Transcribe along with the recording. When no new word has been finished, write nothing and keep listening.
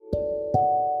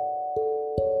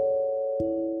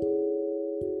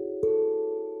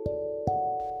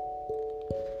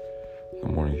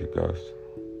guys?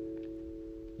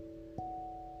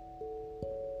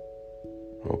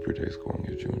 I hope your day's going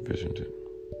as you envisioned it.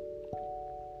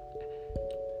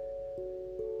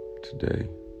 Today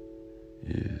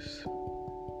is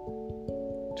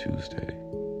Tuesday,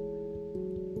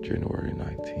 January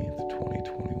 19th,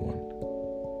 2021.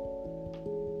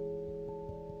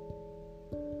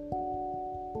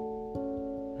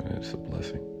 And it's a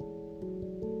blessing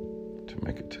to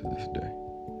make it to this day.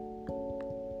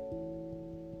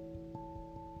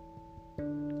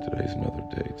 Today's another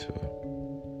day to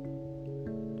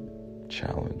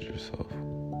challenge yourself,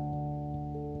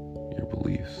 your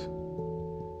beliefs,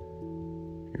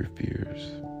 your fears.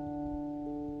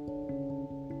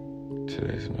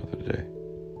 Today's another day.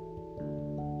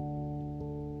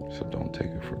 So don't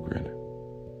take it for granted.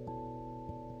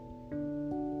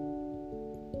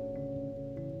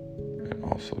 And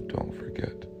also don't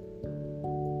forget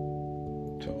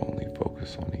to only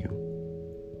focus on you,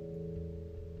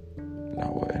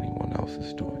 not what anyone else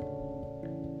is doing,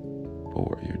 but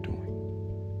what you're doing.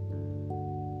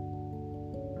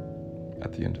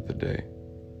 At the end of the day,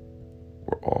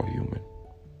 we're all human.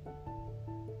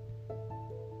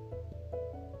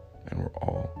 And we're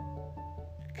all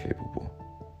capable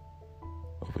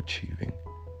of achieving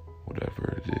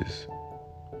whatever it is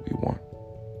we want.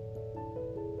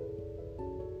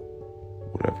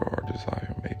 Whatever our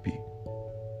desire may be.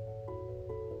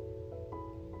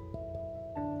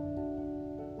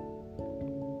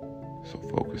 So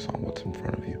focus on what's in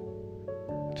front of you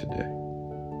today.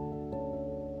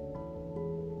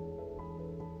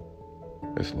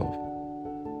 It's love.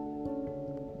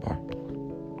 Bye.